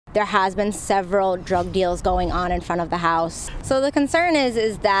There has been several drug deals going on in front of the house. So the concern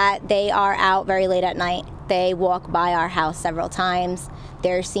is that they are out very late at night. They walk by our house several times.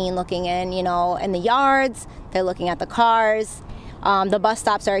 They're seen looking in, in the yards. They're looking at the cars. The bus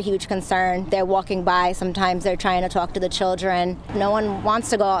stops are a huge concern. They're walking by. Sometimes they're trying to talk to the children. No one wants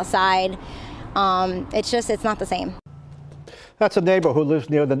to go outside. It's not the same. That's a neighbor who lives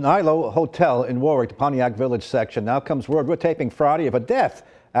near the Nilo Hotel in Warwick, the Pontiac Village section. Now comes word we're taping Friday of a death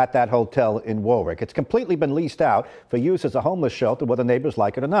at that hotel in Warwick. It's completely been leased out for use as a homeless shelter, whether neighbors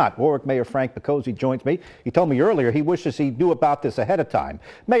like it or not. Warwick Mayor Frank Picozzi joins me. He told me earlier he wishes he knew about this ahead of time.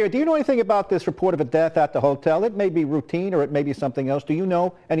 Mayor, do you know anything about this report of a death at the hotel? It may be routine or it may be something else. Do you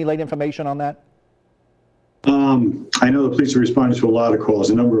know any late information on that? I know the police are responding to a lot of calls,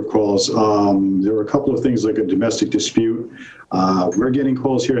 a number of calls. There were a couple of things like a domestic dispute. We're getting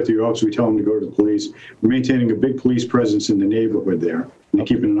calls here at the office. We tell them to go to the police. We're maintaining a big police presence in the neighborhood there and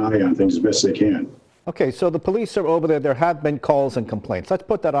keeping an eye on things as best they can. Okay, so the police are over there. There have been calls and complaints. Let's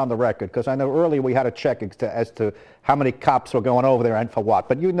put that on the record, because I know earlier we had to check as to how many cops were going over there and for what.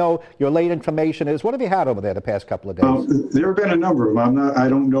 But your late information is, what have you had over there the past couple of days? There have been a number of them. I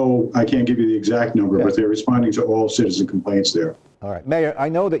don't know, I can't give you the exact number, but they're responding to all citizen complaints there. All right. Mayor, I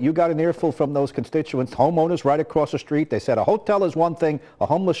know that you got an earful from those constituents, homeowners right across the street. They said a hotel is one thing, a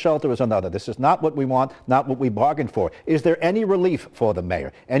homeless shelter is another. This is not what we want, not what we bargained for. Is there any relief for the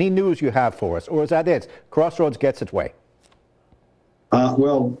mayor? Any news you have for us? Or is that it? Crossroads gets its way.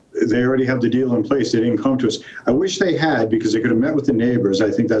 Well, they already have the deal in place. They didn't come to us. I wish they had, because they could have met with the neighbors.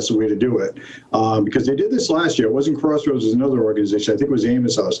 I think that's the way to do it. Because they did this last year. It wasn't Crossroads, it was another organization. I think it was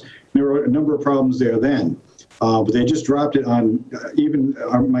Amos House. There were a number of problems there then. But they just dropped it on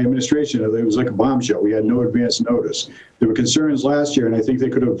my administration. It was like a bombshell. We had no advance notice. There were concerns last year, and I think they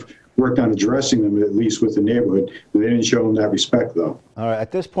could have worked on addressing them, at least with the neighborhood. But they didn't show them that respect, though. All right.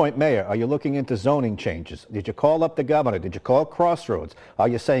 At this point, Mayor, are you looking into zoning changes? Did you call up the governor? Did you call Crossroads? Are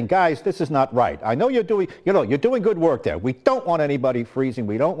you saying, guys, this is not right? I know you're doing good work there. We don't want anybody freezing.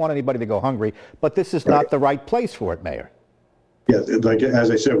 We don't want anybody to go hungry. But this is not the right place for it, Mayor. Yeah, like as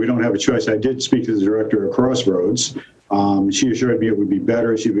I said, we don't have a choice. I did speak to the director of Crossroads. She assured me it would be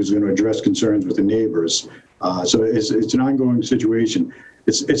better. She was going to address concerns with the neighbors. So it's an ongoing situation.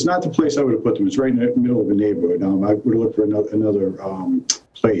 It's not the place I would have put them. It's right in the middle of a neighborhood. I would have looked for another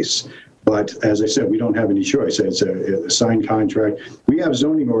place. But as I said, we don't have any choice. It's a signed contract. We have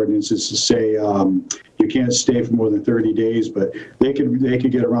zoning ordinances to say you can't stay for more than 30 days, but they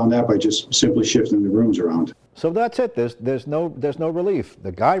could get around that by just simply shifting the rooms around. So that's it. There's no relief.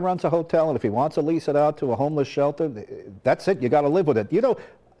 The guy runs a hotel, and if he wants to lease it out to a homeless shelter, that's it. You got to live with it.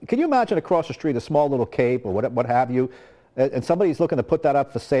 Can you imagine across the street a small little Cape or what have you, and somebody's looking to put that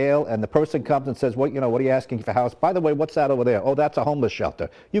up for sale, and the person comes and says, what are you asking for a house? By the way, what's that over there? Oh, that's a homeless shelter.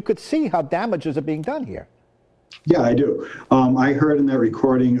 You could see how damages are being done here. Yeah, I do. I heard in that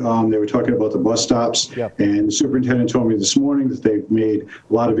recording they were talking about the bus stops, and the superintendent told me this morning that they've made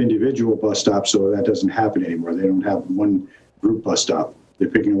a lot of individual bus stops, so that doesn't happen anymore. They don't have one group bus stop. They're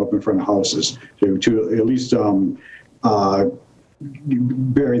picking them up in front of houses to at least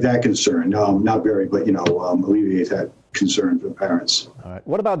bury that concern. Not bury, but alleviate that concern for parents. All right.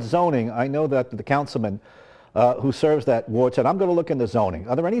 What about zoning? I know that the councilman who serves that ward said, I'm going to look into zoning.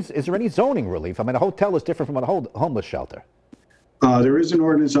 Is there any zoning relief? I mean, a hotel is different from a homeless shelter. There is an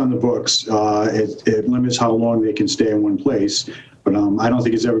ordinance on the books. It limits how long they can stay in one place, but I don't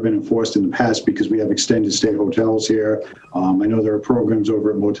think it's ever been enforced in the past because we have extended stay hotels here. I know there are programs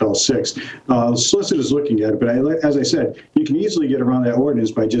over at Motel 6. The solicitor's looking at it, but as I said, you can easily get around that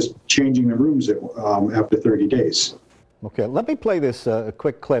ordinance by just changing the rooms after 30 days. Okay, let me play this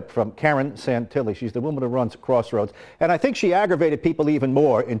quick clip from Karen Santilli. She's the woman who runs Crossroads, and I think she aggravated people even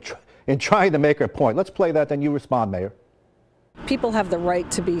more in trying to make her point. Let's play that, then you respond, Mayor. People have the right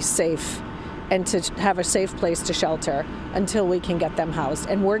to be safe and to have a safe place to shelter until we can get them housed.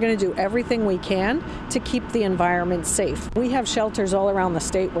 And we're going to do everything we can to keep the environment safe. We have shelters all around the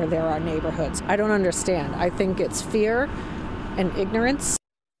state where there are neighborhoods. I don't understand. I think it's fear and ignorance.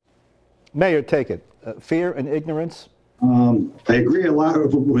 Mayor, take it. Fear and ignorance? I agree with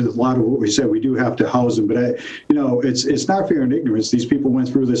a lot of what we said. We do have to house them, but it's not fear and ignorance. These people went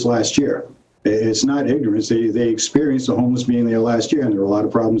through this last year. It's not ignorance. They experienced the homeless being there last year, and there were a lot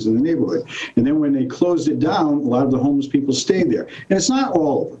of problems in the neighborhood. And then when they closed it down, a lot of the homeless people stayed there. And it's not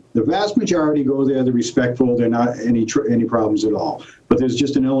all of them. The vast majority go there. They're respectful. They're not any problems at all. But there's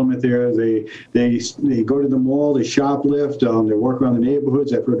just an element there. They go to the mall. They shoplift. They work around the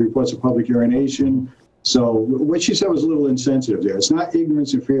neighborhoods. I've heard reports of public urination. So what she said was a little insensitive there. It's not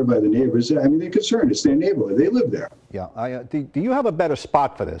ignorance and fear by the neighbors. I mean, they're concerned. It's their neighborhood. They live there. Yeah. Do you have a better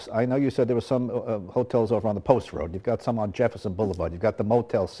spot for this? I know you said there were some hotels over on the Post Road. You've got some on Jefferson Boulevard. You've got the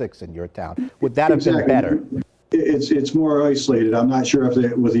Motel 6 in your town. Would that have been better? It's more isolated. I'm not sure what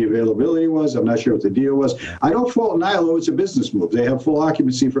the availability was. I'm not sure what the deal was. I don't fault Nilo. It's a business move. They have full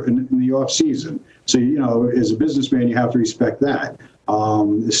occupancy in the off season. So, you know, as a businessman, you have to respect that.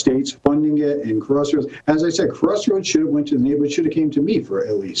 The state's funding it, and Crossroads, as I said, Crossroads should have went to the neighborhood, should have came to me for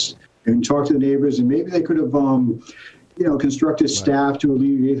at least, and talked to the neighbors, and maybe they could have, you know, constructed staff to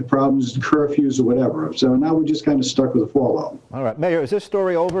alleviate the problems, curfews or whatever. So now we're just kind of stuck with the fallout. All right, Mayor, is this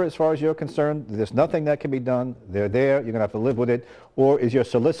story over as far as you're concerned? There's nothing that can be done. They're there. You're going to have to live with it. Or is your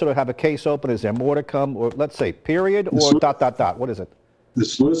solicitor have a case open? Is there more to come? Or let's say period or ... What is it? The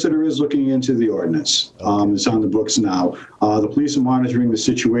solicitor is looking into the ordinance. Okay. It's on the books now. The police are monitoring the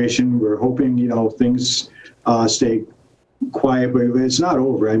situation. We're hoping, you know, things stay quiet, but it's not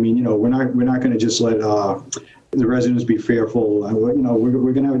over. I mean, you know, we're not going to just let the residents be fearful. You know,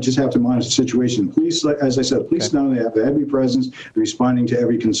 we're going to just have to monitor the situation. Police, as I said, police not only have a heavy presence, responding to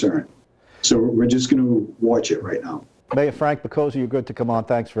every concern. So we're just going to watch it right now. Mayor Frank Picozzi, you're good to come on.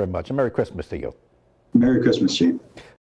 Thanks very much. And Merry Christmas to you. Merry Christmas, Chief.